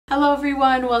Hello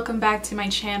everyone, welcome back to my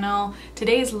channel.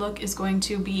 Today's look is going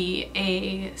to be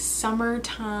a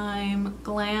summertime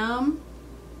glam.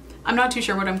 I'm not too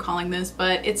sure what I'm calling this,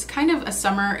 but it's kind of a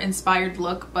summer inspired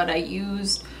look, but I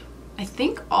used, I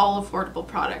think, all affordable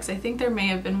products. I think there may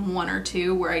have been one or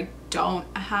two where I don't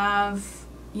have,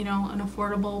 you know, an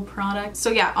affordable product.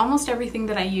 So yeah, almost everything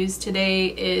that I use today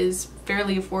is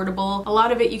fairly affordable. A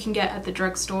lot of it you can get at the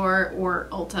drugstore or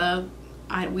Ulta.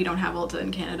 We don't have Ulta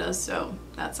in Canada, so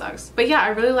that sucks. But yeah, I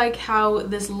really like how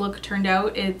this look turned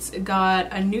out. It's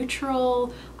got a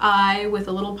neutral eye with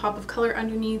a little pop of color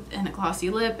underneath and a glossy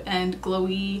lip and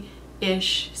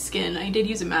glowy-ish skin. I did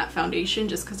use a matte foundation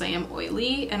just because I am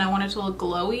oily and I wanted to look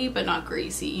glowy but not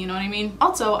greasy, you know what I mean?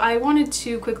 Also, I wanted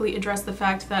to quickly address the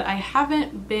fact that I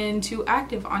haven't been too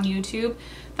active on YouTube.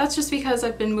 That's just because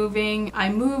I've been moving. I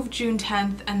moved June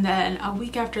 10th and then a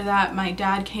week after that my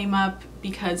dad came up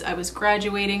because I was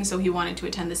graduating, so he wanted to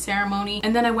attend the ceremony.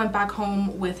 And then I went back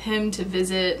home with him to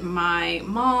visit my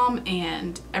mom,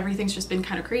 and everything's just been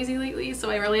kind of crazy lately,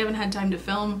 so I really haven't had time to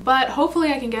film. But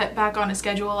hopefully I can get back on a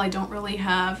schedule. I don't really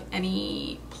have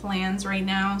any plans right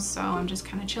now, so I'm just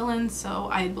kind of chilling, so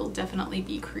I will definitely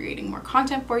be creating more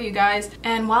content for you guys.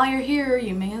 And while you're here,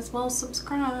 you may as well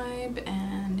subscribe,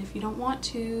 and if you don't want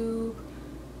to,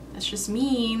 that's just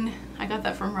mean. I got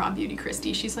that from Raw Beauty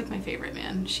Christy. She's like my favorite,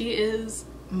 man. She is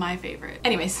my favorite.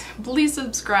 Anyways, please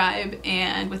subscribe,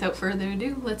 and without further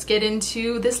ado, let's get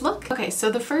into this look. Okay, so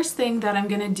the first thing that I'm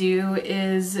gonna do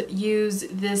is use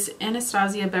this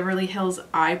Anastasia Beverly Hills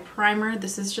eye primer.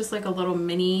 This is just like a little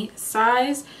mini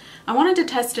size. I wanted to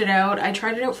test it out. I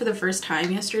tried it out for the first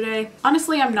time yesterday.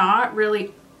 Honestly, I'm not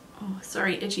really, oh,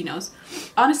 sorry, itchy nose.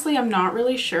 Honestly, I'm not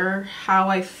really sure how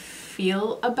I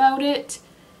feel about it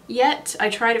yet. I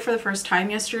tried it for the first time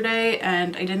yesterday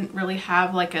and I didn't really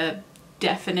have like a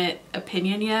definite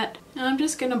opinion yet. And I'm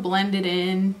just gonna blend it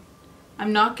in.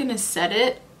 I'm not gonna set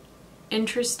it,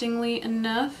 interestingly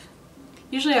enough.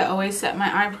 Usually I always set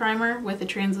my eye primer with a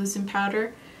translucent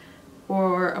powder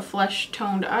or a flesh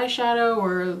toned eyeshadow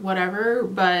or whatever,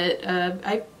 but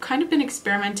I've kind of been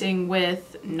experimenting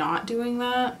with not doing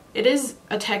that. It is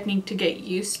a technique to get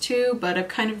used to, but I've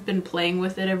kind of been playing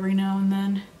with it every now and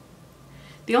then.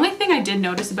 The only thing I did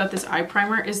notice about this eye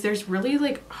primer is there's really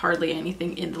like hardly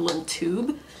anything in the little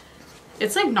tube.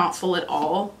 It's like not full at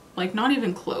all, like not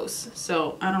even close.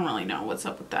 So I don't really know what's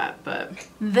up with that. But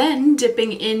then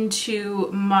dipping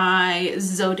into my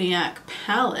Zodiac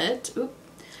palette,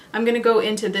 I'm gonna go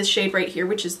into this shade right here,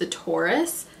 which is the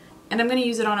Taurus, and I'm gonna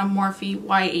use it on a Morphe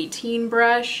Y18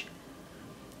 brush.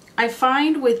 I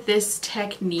find with this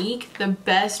technique, the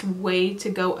best way to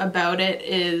go about it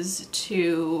is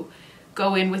to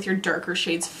go in with your darker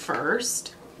shades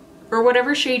first, or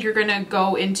whatever shade you're gonna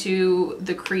go into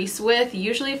the crease with.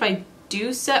 Usually if I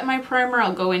do set my primer,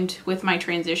 I'll go in with my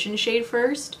transition shade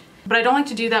first, but I don't like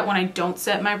to do that when I don't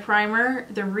set my primer.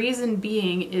 The reason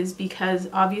being is because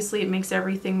obviously it makes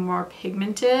everything more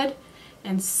pigmented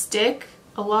and stick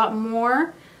a lot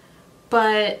more,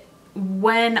 but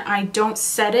when I don't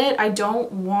set it, I don't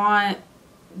want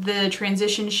the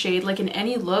transition shade, like in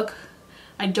any look,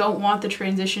 I don't want the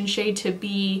transition shade to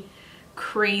be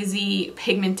crazy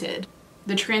pigmented.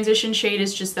 The transition shade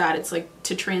is just that. It's like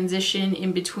to transition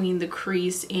in between the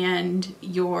crease and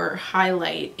your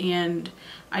highlight, and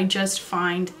I just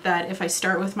find that if I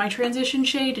start with my transition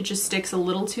shade, it just sticks a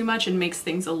little too much and makes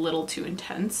things a little too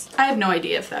intense. I have no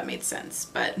idea if that made sense,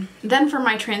 but then for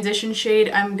my transition shade,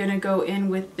 I'm gonna go in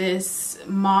with this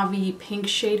mauve-y pink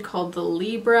shade called the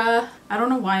Libra. I don't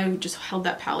know why I just held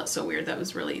that palette so weird. That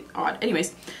was really odd.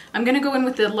 Anyways, I'm gonna go in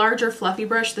with the larger fluffy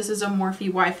brush. This is a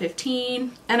Morphe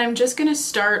Y15, and I'm just gonna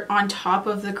start on top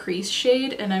of the crease shade,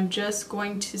 and I'm just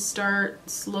going to start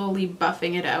slowly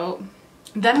buffing it out.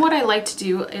 Then what I like to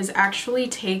do is actually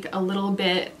take a little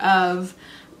bit of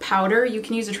powder. You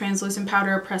can use a translucent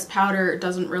powder, a pressed powder, it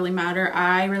doesn't really matter.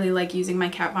 I really like using my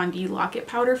Kat Von D Lock-It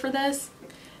powder for this.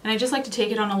 And I just like to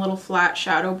take it on a little flat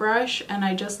shadow brush, and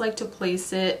I just like to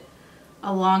place it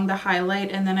along the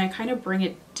highlight, and then I kind of bring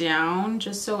it down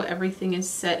just so everything is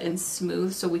set and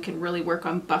smooth so we can really work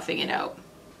on buffing it out.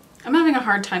 I'm having a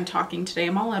hard time talking today.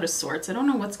 I'm all out of sorts. I don't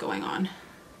know what's going on.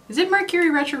 Is it Mercury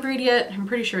retrograde yet? I'm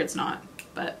pretty sure it's not,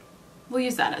 but we'll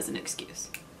use that as an excuse.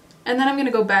 And then I'm going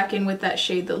to go back in with that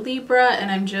shade, the Libra,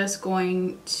 and I'm just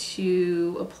going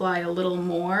to apply a little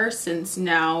more since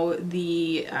now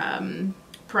the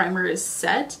primer is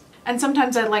set. And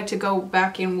sometimes I like to go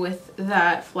back in with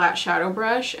that flat shadow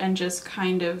brush and just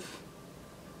kind of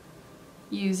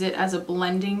use it as a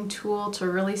blending tool to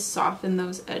really soften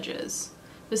those edges.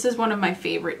 This is one of my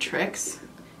favorite tricks.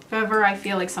 If ever I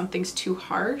feel like something's too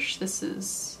harsh, this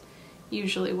is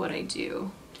usually what I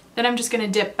do. Then I'm just going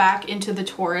to dip back into the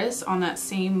Taurus on that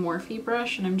same Morphe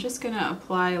brush, and I'm just going to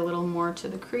apply a little more to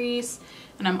the crease,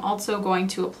 and I'm also going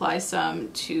to apply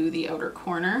some to the outer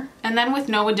corner. And then with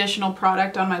no additional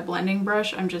product on my blending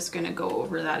brush, I'm just going to go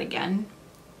over that again,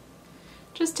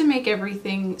 just to make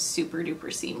everything super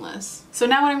duper seamless. So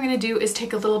now what I'm going to do is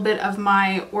take a little bit of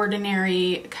my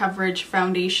Ordinary Coverage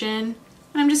foundation,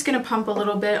 and I'm just going to pump a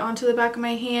little bit onto the back of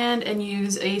my hand and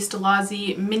use a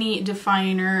Stilazzi Mini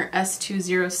Definer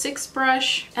S206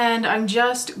 brush. And I'm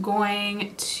just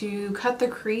going to cut the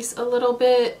crease a little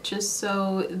bit just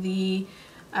so the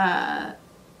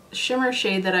shimmer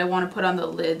shade that I want to put on the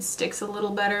lid sticks a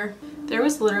little better. There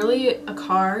was literally a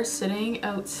car sitting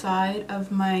outside of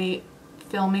my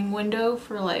filming window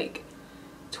for like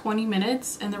 20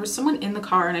 minutes, and there was someone in the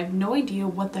car and I have no idea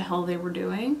what the hell they were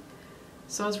doing.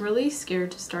 So I was really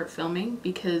scared to start filming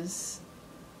because,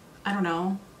 I don't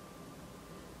know,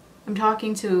 I'm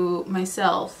talking to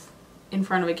myself in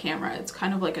front of a camera. It's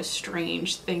kind of like a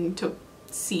strange thing to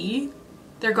see.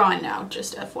 They're gone now,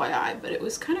 just FYI, but it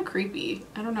was kind of creepy.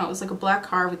 I don't know, it was like a black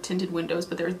car with tinted windows,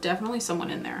 but there was definitely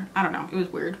someone in there. I don't know, it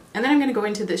was weird. And then I'm gonna go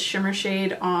into this shimmer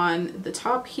shade on the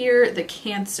top here, the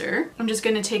Cancer. I'm just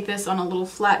gonna take this on a little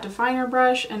flat definer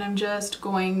brush, and I'm just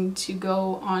going to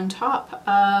go on top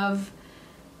of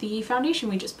the foundation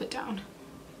we just put down.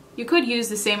 You could use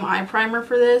the same eye primer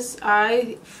for this.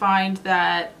 I find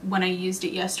that when I used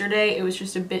it yesterday, it was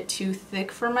just a bit too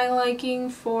thick for my liking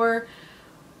for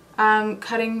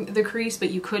cutting the crease,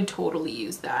 but you could totally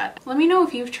use that. Let me know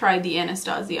if you've tried the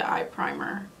Anastasia eye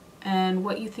primer and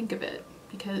what you think of it,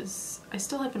 because I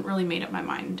still haven't really made up my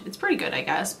mind. It's pretty good, I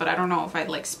guess, but I don't know if I'd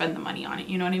like spend the money on it,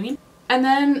 you know what I mean? And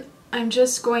then I'm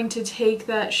just going to take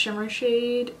that shimmer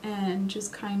shade and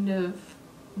just kind of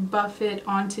buff it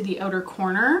onto the outer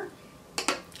corner.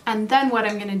 And then what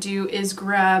I'm going to do is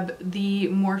grab the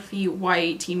Morphe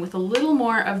Y18 with a little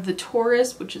more of the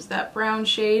Taurus, which is that brown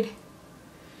shade,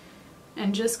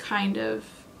 and just kind of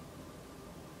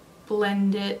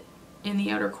blend it in the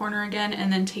outer corner again,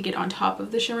 and then take it on top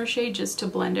of the shimmer shade just to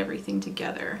blend everything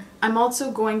together. I'm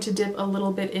also going to dip a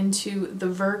little bit into the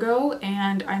Virgo,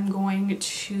 and I'm going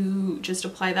to just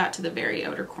apply that to the very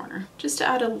outer corner just to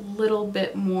add a little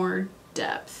bit more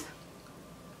depth.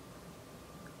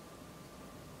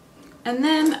 And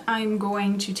then I'm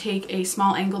going to take a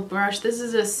small angled brush. This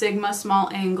is a Sigma small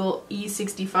angle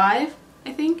E65,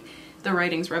 I think. The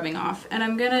writing's rubbing off. And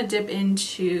I'm gonna dip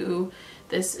into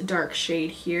this dark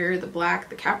shade here, the black,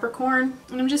 the Capricorn.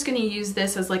 And I'm just gonna use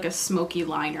this as like a smoky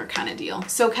liner kind of deal.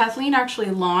 So Kathleen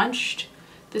actually launched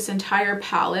this entire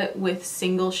palette with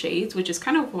single shades, which is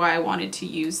kind of why I wanted to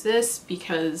use this,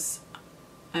 because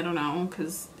I don't know,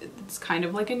 because it's kind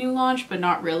of like a new launch, but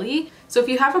not really. So if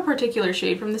you have a particular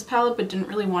shade from this palette but didn't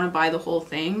really want to buy the whole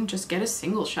thing, just get a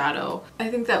single shadow. I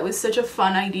think that was such a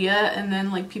fun idea, and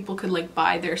then like people could like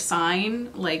buy their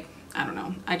sign. Like, I don't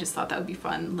know, I just thought that would be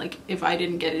fun. Like if I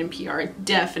didn't get it in PR, I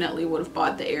definitely would have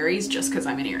bought the Aries just because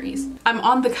I'm an Aries. I'm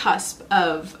on the cusp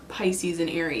of Pisces and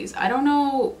Aries. I don't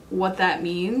know what that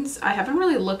means. I haven't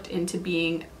really looked into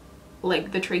being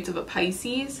like the traits of a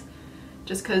Pisces,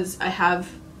 just because I have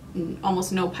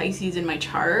almost no Pisces in my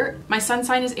chart. My sun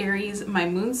sign is Aries, my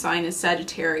moon sign is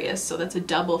Sagittarius, so that's a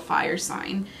double fire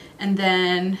sign, and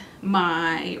then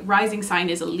my rising sign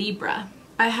is a Libra.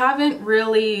 I haven't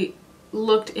really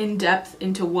looked in depth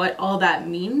into what all that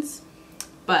means,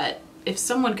 but if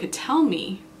someone could tell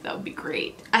me, that would be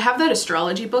great. I have that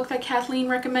astrology book that Kathleen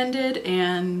recommended,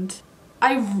 and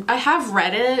I have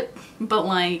read it, but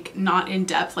like not in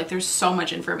depth. Like there's so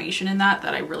much information in that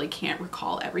I really can't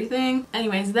recall everything.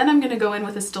 Anyways, then I'm gonna go in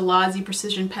with a Stilazzi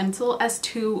Precision Pencil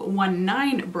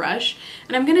S219 brush,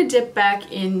 and I'm gonna dip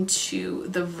back into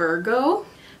the Virgo.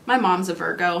 My mom's a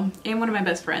Virgo, and one of my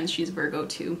best friends, she's Virgo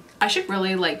too. I should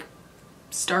really like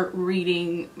start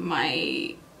reading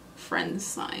my friends'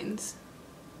 signs.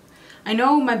 I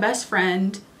know my best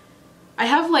friend, I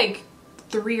have like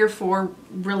 3 or 4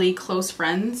 really close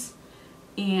friends,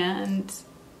 and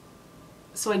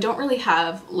so I don't really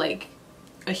have like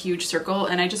a huge circle,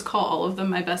 and I just call all of them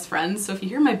my best friends. So if you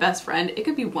hear my best friend, it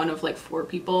could be one of like 4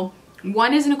 people.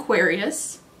 One is an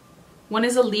Aquarius, one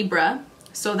is a Libra,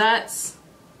 so that's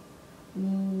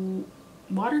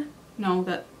water? No,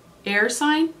 that air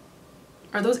sign?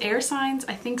 Are those air signs?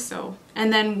 I think so.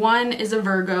 And then one is a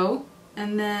Virgo,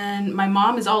 and then my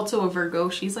mom is also a Virgo.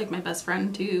 She's like my best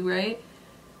friend too, right?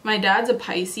 My dad's a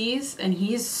Pisces, and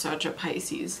he's such a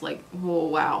Pisces, like, oh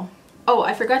wow. Oh,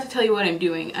 I forgot to tell you what I'm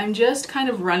doing. I'm just kind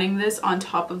of running this on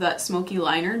top of that smoky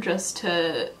liner just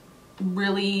to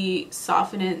really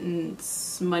soften it and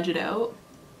smudge it out.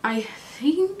 I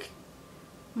think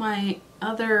My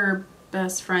other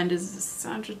best friend is a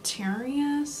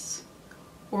Sagittarius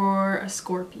or a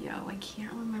Scorpio. I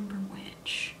can't remember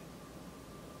which.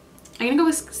 I'm gonna go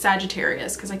with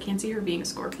Sagittarius because I can't see her being a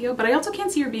Scorpio, but I also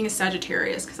can't see her being a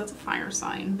Sagittarius because that's a fire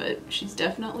sign, but she's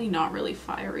definitely not really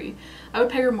fiery. I would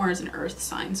peg her more as an earth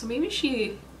sign, so maybe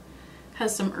she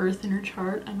has some earth in her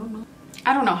chart. I don't know.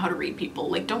 I don't know how to read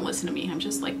people. Like, don't listen to me. I'm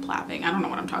just like blabbing. I don't know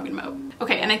what I'm talking about.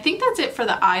 Okay, and I think that's it for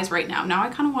the eyes right now. Now I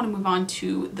kind of want to move on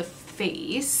to the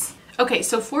face. Okay,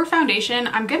 so for foundation,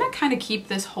 I'm gonna kind of keep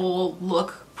this whole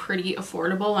look pretty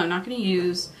affordable. I'm not gonna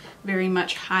use very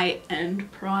much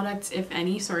high-end products, if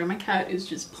any. Sorry, my cat is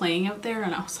just playing out there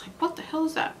and I was like, what the hell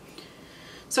is that?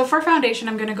 So for foundation,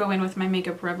 I'm gonna go in with my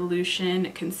Makeup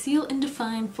Revolution Conceal and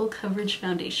Define Full Coverage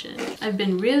Foundation. I've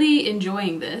been really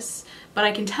enjoying this, but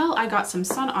I can tell I got some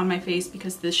sun on my face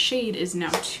because this shade is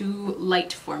now too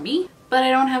light for me, but I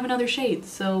don't have another shade.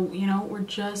 So, you know, we're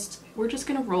just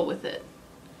gonna roll with it.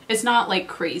 It's not like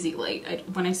crazy light.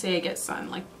 When I say I get sun,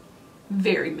 like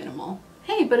very minimal.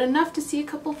 Hey, but enough to see a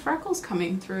couple freckles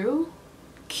coming through.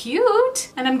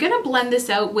 Cute! And I'm gonna blend this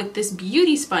out with this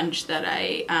beauty sponge that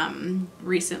I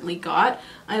recently got.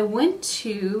 I went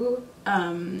to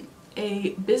a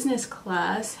business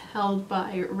class held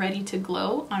by Ready to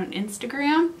Glow on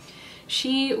Instagram.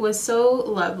 She was so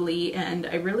lovely and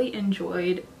I really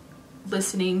enjoyed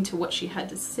listening to what she had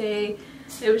to say.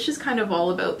 It was just kind of all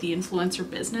about the influencer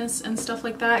business and stuff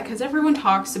like that, because everyone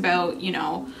talks about, you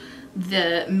know,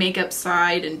 the makeup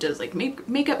side and does like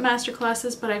makeup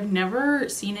masterclasses, but I've never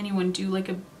seen anyone do like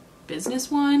a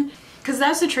business one, because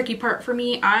that's the tricky part for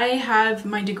me. I have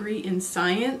my degree in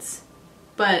science,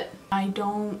 but I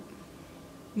don't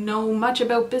know much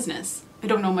about business. I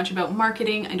don't know much about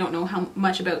marketing. I don't know how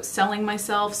much about selling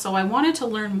myself. So I wanted to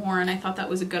learn more and I thought that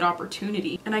was a good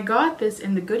opportunity. And I got this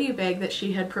in the goodie bag that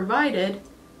she had provided.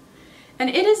 And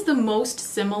it is the most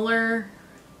similar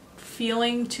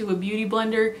feeling to a beauty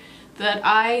blender that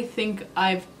I think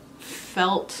I've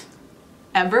felt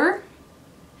ever.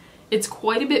 It's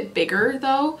quite a bit bigger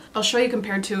though. I'll show you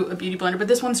compared to a beauty blender, but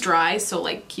this one's dry, so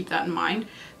like keep that in mind.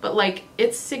 But like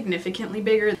it's significantly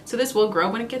bigger. So this will grow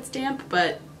when it gets damp,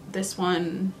 but this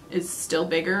one is still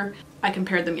bigger. I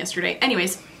compared them yesterday.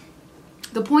 Anyways,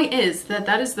 the point is that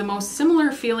that is the most similar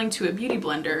feeling to a beauty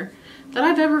blender that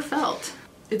I've ever felt.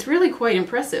 It's really quite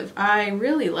impressive. I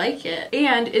really like it.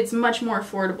 And it's much more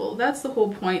affordable. That's the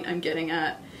whole point I'm getting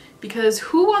at. Because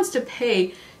who wants to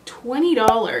pay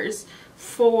 $20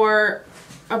 for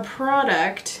a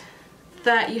product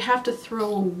that you have to throw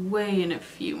away in a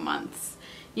few months?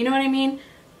 You know what I mean?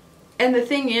 And the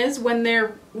thing is, when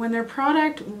their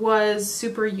product was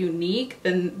super unique,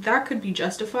 then that could be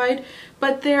justified.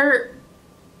 But their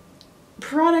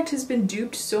product has been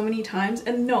duped so many times,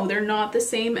 and no, they're not the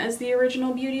same as the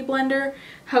original beauty blender.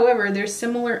 However, they're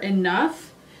similar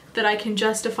enough that I can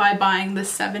justify buying the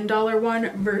 $7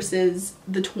 one versus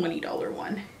the $20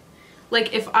 one.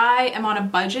 Like if I am on a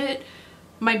budget,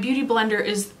 my beauty blender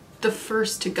is the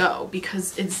first to go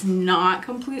because it's not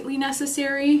completely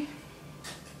necessary.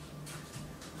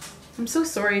 I'm so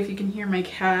sorry if you can hear my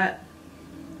cat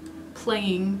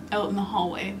playing out in the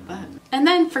hallway, but... And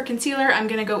then for concealer, I'm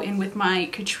gonna go in with my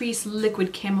Catrice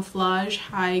Liquid Camouflage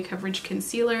High Coverage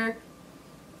Concealer.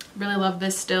 Really love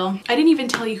this still. I didn't even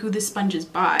tell you who this sponge is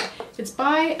by. It's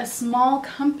by a small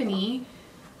company.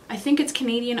 I think it's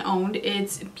Canadian owned.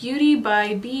 It's Beauty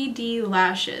by BD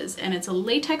Lashes, and it's a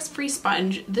latex free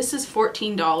sponge. This is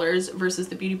 $14 versus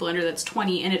the beauty blender that's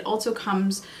 $20, and it also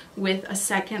comes with a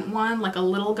second one, like a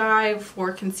little guy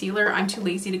for concealer. I'm too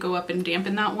lazy to go up and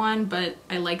dampen that one, but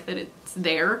I like that it's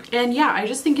there. And yeah, I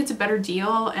just think it's a better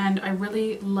deal, and I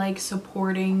really like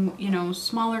supporting, you know,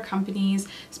 smaller companies,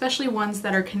 especially ones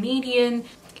that are Canadian.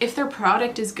 If their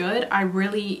product is good, I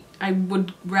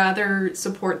would rather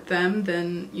support them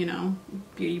than, you know,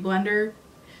 Beauty Blender.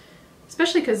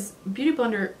 Especially because Beauty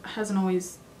Blender hasn't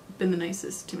always been the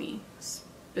nicest to me.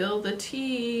 Spill the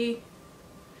tea.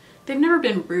 They've never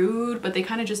been rude, but they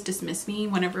kind of just dismiss me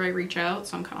whenever I reach out,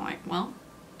 so I'm kind of like, well,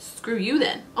 screw you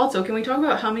then. Also, can we talk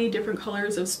about how many different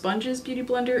colors of sponges Beauty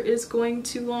Blender is going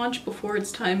to launch before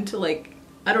it's time to, like,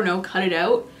 I don't know, cut it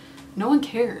out? No one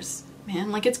cares.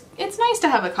 Man, like it's nice to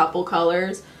have a couple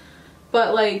colors,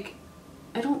 but like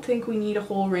I don't think we need a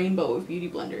whole rainbow of beauty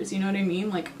blenders, you know what I mean?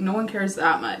 Like no one cares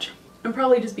that much. I'm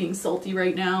probably just being salty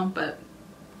right now, but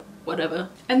whatever.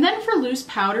 And then for loose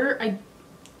powder, I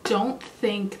don't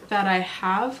think that I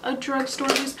have a drugstore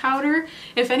loose powder.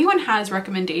 If anyone has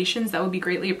recommendations, that would be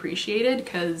greatly appreciated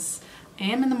because I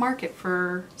am in the market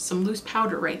for some loose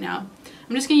powder right now.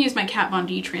 I'm just gonna use my Kat Von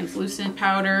D translucent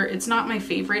powder. It's not my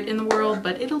favorite in the world,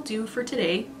 but it'll do for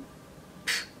today.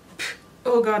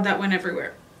 Oh god, that went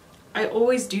everywhere. I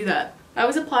always do that. I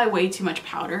always apply way too much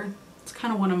powder. It's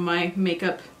kind of one of my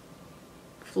makeup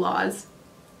flaws.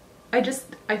 I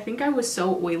think I was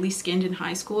so oily skinned in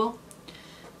high school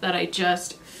that I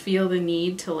just feel the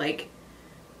need to like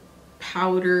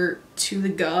powder to the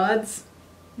gods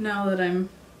now that I'm,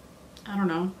 I don't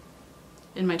know,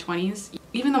 in my 20s.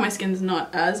 Even though my skin's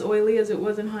not as oily as it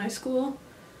was in high school.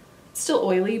 It's still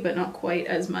oily, but not quite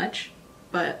as much.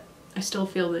 But I still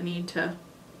feel the need to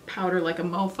powder like a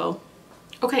mofo.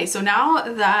 Okay, so now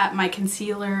that my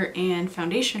concealer and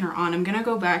foundation are on, I'm gonna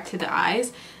go back to the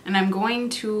eyes and I'm going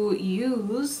to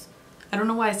use, I don't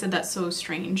know why I said that so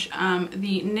strange,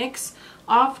 the NYX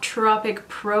Off Tropic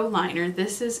Pro Liner.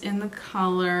 This is in the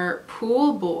color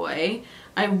Pool Boy.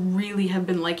 I really have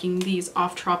been liking these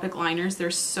Off Tropic liners. They're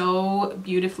so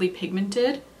beautifully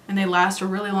pigmented and they last a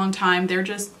really long time. They're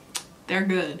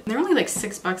good. They're only like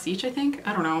 $6 each, I think.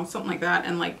 I don't know, something like that.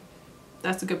 And like,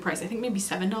 that's a good price. I think maybe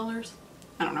 $7.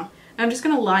 I don't know. I'm just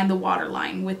gonna line the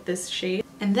waterline with this shade.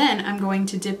 And then I'm going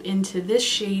to dip into this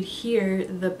shade here,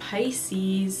 the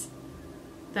Pisces,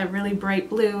 that really bright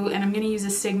blue. And I'm gonna use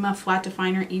a Sigma Flat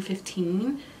Definer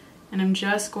E15. And I'm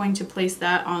just going to place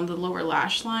that on the lower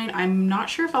lash line. I'm not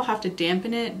sure if I'll have to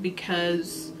dampen it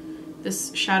because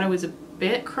this shadow is a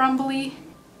bit crumbly.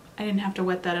 I didn't have to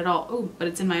wet that at all. Oh, but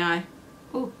it's in my eye.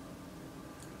 Oh.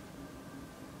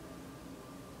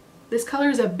 This color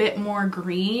is a bit more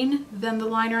green than the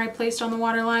liner I placed on the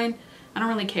waterline. I don't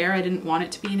really care. I didn't want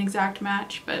it to be an exact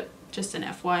match, but just an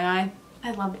FYI.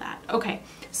 I love that. Okay,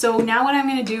 so now what I'm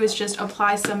going to do is just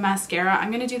apply some mascara. I'm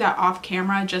going to do that off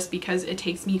camera just because it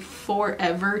takes me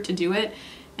forever to do it.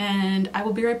 And I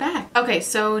will be right back. Okay,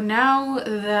 so now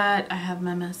that I have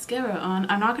my mascara on,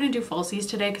 I'm not going to do falsies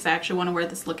today because I actually want to wear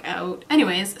this look out.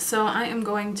 Anyways, so I am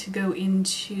going to go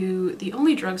into the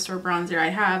only drugstore bronzer I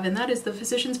have, and that is the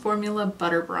Physicians Formula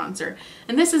Butter Bronzer.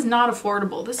 And this is not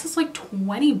affordable. This is like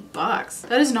 20 bucks.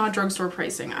 That is not drugstore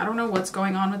pricing. I don't know what's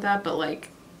going on with that, but like,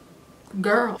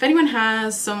 girl. If anyone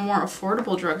has some more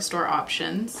affordable drugstore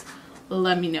options,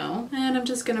 let me know. And I'm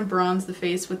just gonna bronze the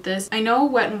face with this. I know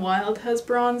Wet n Wild has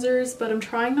bronzers, but I'm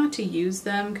trying not to use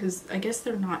them because I guess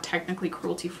they're not technically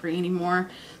cruelty free anymore.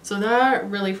 So that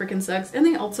really freaking sucks. And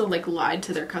they also like lied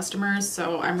to their customers,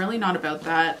 so I'm really not about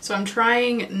that. So I'm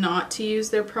trying not to use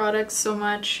their products so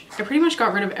much. I pretty much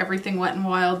got rid of everything Wet n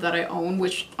Wild that I own,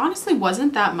 which honestly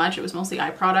wasn't that much. It was mostly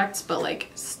eye products, but like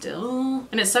still.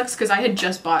 And it sucks because I had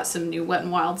just bought some new Wet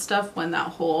n Wild stuff when that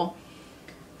whole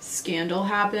scandal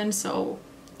happened, so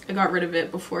I got rid of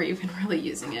it before even really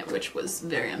using it, which was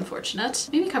very unfortunate.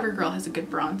 Maybe CoverGirl has a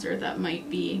good bronzer that might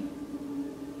be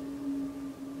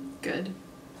good,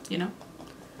 you know?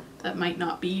 That might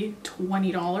not be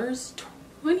 $20.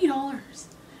 $20!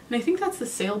 And I think that's the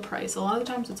sale price. A lot of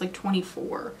the times it's like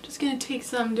 $24. Just gonna take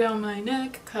some down my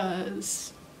neck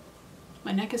because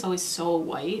my neck is always so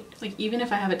white. Like even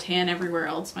if I have a tan everywhere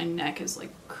else, my neck is like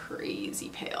crazy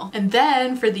pale. And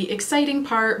then for the exciting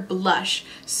part, blush.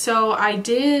 So I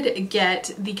did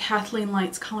get the Kathleen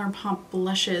Lights Colourpop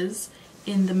blushes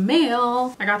in the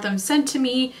mail. I got them sent to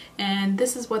me and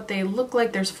this is what they look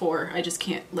like. There's 4. I just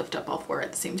can't lift up all 4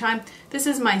 at the same time. This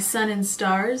is my Sun and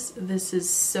Stars. This is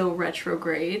so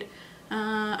retrograde.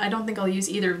 I don't think I'll use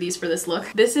either of these for this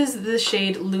look. This is the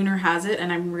shade Lunar Has It,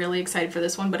 and I'm really excited for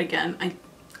this one, but again,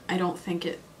 I don't think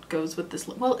it goes with this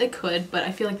look. Well, it could, but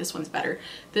I feel like this one's better.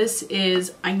 This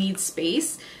is I Need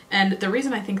Space, and the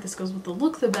reason I think this goes with the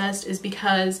look the best is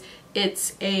because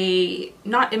it's a,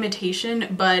 not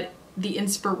imitation, but the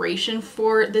inspiration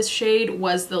for this shade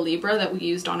was the Libra that we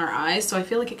used on our eyes, so I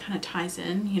feel like it kind of ties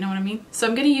in, you know what I mean? So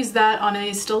I'm gonna use that on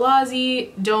a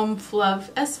Stilazzi Dome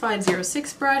Fluff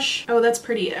S506 brush. Oh, that's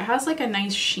pretty. It has like a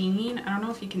nice sheen. I don't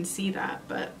know if you can see that,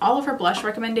 but all of her blush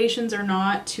recommendations are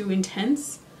not too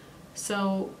intense,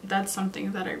 so that's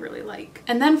something that I really like.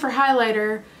 And then for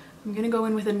highlighter, I'm gonna go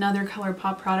in with another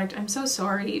Colourpop product. I'm so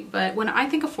sorry, but when I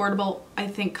think affordable, I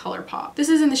think Colourpop. This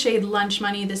is in the shade Lunch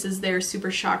Money. This is their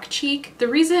Supershock Cheek. The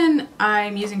reason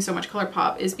I'm using so much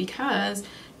Colourpop is because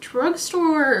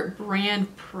drugstore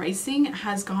brand pricing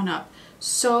has gone up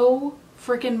so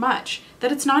freaking much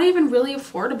that it's not even really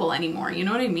affordable anymore, you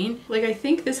know what I mean? Like I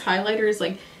think this highlighter is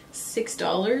like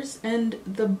 $6 and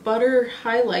the butter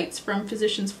highlights from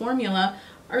Physicians Formula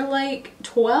are like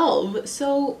 $12.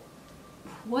 So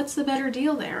what's the better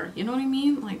deal there? You know what I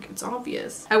mean? Like, it's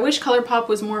obvious. I wish Colourpop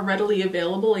was more readily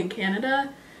available in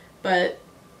Canada, but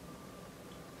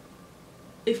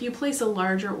if you place a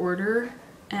larger order,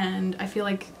 and I feel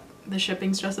like the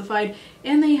shipping's justified,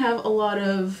 and they have a lot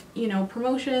of, you know,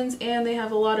 promotions, and they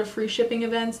have a lot of free shipping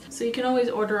events, so you can always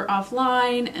order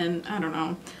offline. And I don't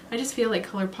know, I just feel like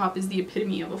Colourpop is the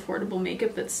epitome of affordable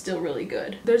makeup that's still really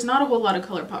good. There's not a whole lot of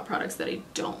Colourpop products that I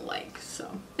don't like,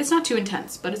 so it's not too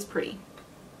intense, but it's pretty.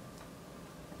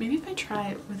 Maybe if I try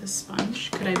it with a sponge,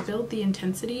 could I build the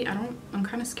intensity? I'm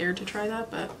kind of scared to try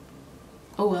that, but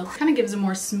oh well. Kind of gives a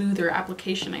more smoother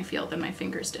application, I feel, than my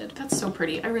fingers did. That's so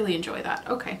pretty. I really enjoy that.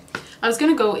 Okay. I was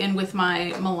gonna go in with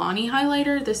my Milani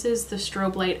highlighter. This is the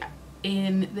Strobe Light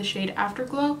in the shade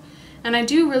Afterglow. And I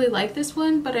do really like this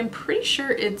one, but I'm pretty sure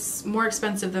it's more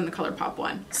expensive than the Colourpop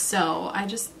one. So I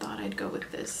just thought I'd go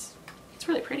with this. It's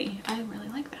really pretty. I really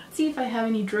like that. Let's see if I have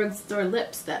any drugstore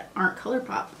lips that aren't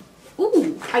Colourpop.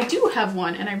 Ooh, I do have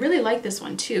one, and I really like this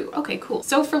one too. Okay, cool.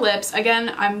 So for lips,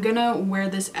 again, I'm gonna wear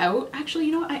this out. Actually,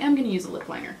 you know what? I am gonna use a lip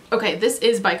liner. Okay, this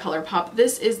is by Colourpop.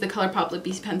 This is the Colourpop Lip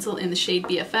Pencil in the shade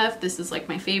BFF. This is like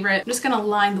my favorite. I'm just gonna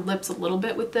line the lips a little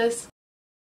bit with this.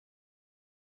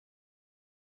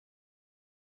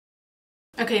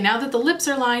 Okay, now that the lips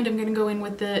are lined, I'm gonna go in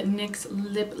with the NYX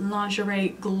Lip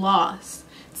Lingerie Gloss.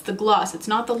 It's the gloss, it's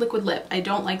not the liquid lip. I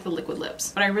don't like the liquid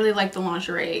lips, but I really like the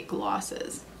lingerie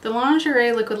glosses. The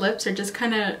lingerie liquid lips are just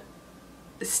kind of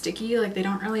sticky, like they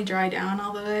don't really dry down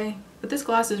all the way. But this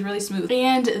gloss is really smooth.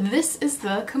 And this is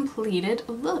the completed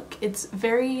look. It's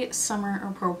very summer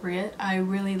appropriate. I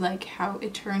really like how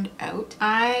it turned out.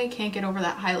 I can't get over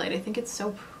that highlight. I think it's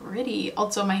so pretty.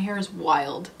 Also, my hair is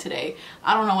wild today.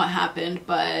 I don't know what happened,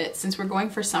 but since we're going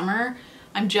for summer,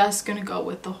 I'm just gonna go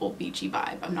with the whole beachy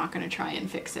vibe. I'm not gonna try and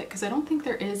fix it because I don't think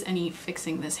there is any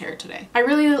fixing this hair today. I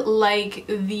really like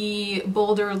the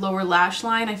bolder lower lash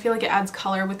line. I feel like it adds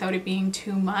color without it being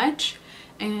too much.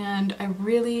 And I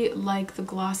really like the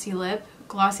glossy lip.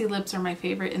 Glossy lips are my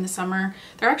favorite in the summer.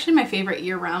 They're actually my favorite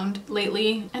year-round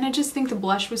lately. And I just think the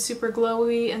blush was super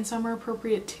glowy and summer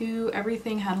appropriate too.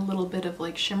 Everything had a little bit of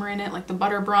like shimmer in it, like the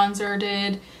butter bronzer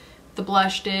did, the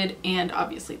blush did, and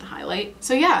obviously the highlight.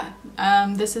 So yeah,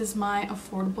 this is my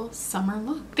affordable summer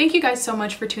look. Thank you guys so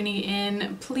much for tuning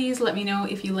in. Please let me know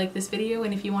if you like this video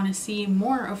and if you want to see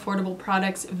more affordable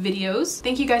products videos.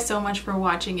 Thank you guys so much for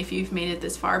watching. If you've made it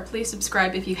this far, please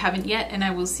subscribe if you haven't yet, and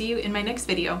I will see you in my next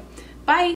video. Bye!